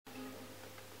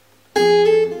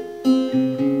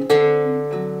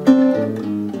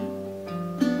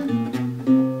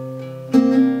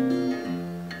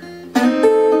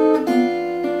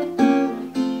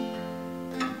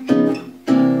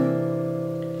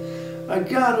I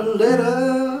got a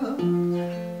letter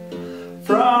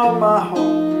from my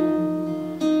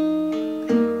home.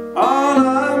 All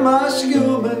of my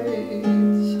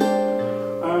schoolmates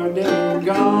are dead and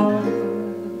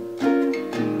gone.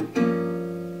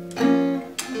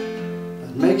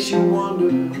 That makes you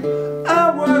wonder,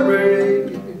 I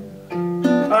worry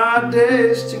our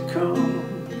days to come.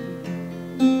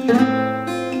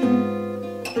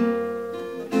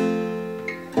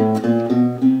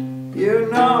 You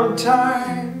know I'm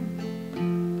tired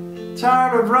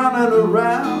of running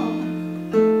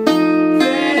around.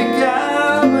 Think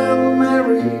I will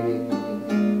marry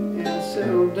and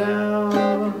settle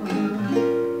down.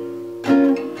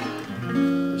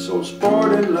 This old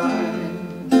sporty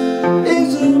life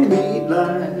is a meat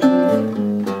life,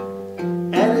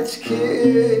 and it's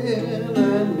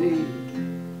killing me.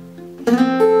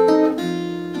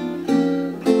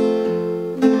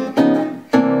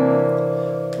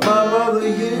 My mother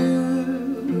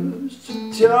used to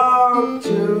talk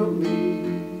to me,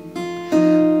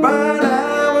 but I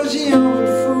was young and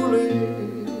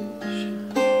foolish,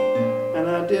 and I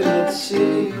did not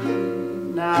see.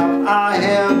 Now I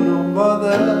have no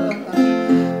mother,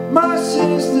 my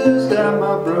sisters and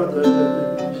my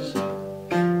brothers,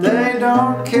 they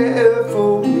don't care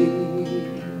for me.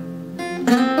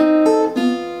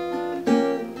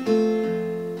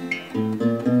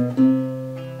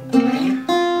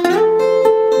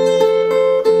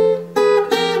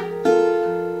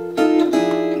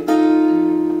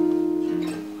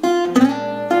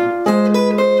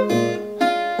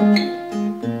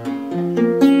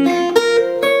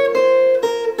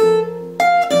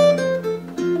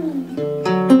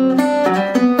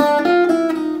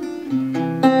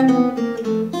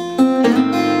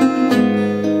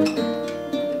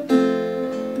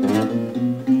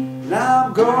 Now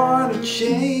I'm going to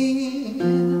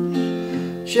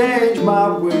change my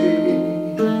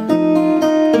way.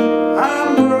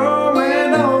 I'm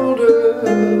growing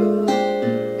older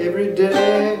every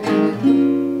day.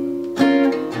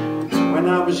 When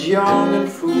I was young and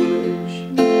foolish,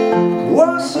 it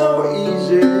was so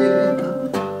easy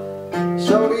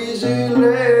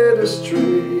led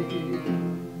astray.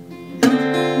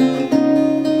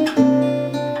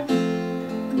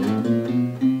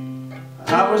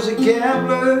 I was a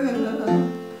gambler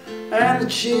and a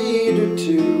cheater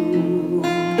too.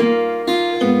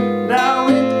 Now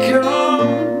it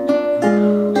comes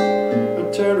a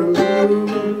turn to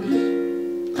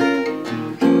lose.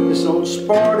 This old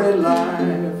sporty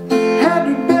life had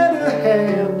a better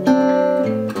hand.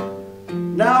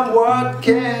 Now what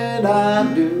can I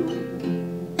do?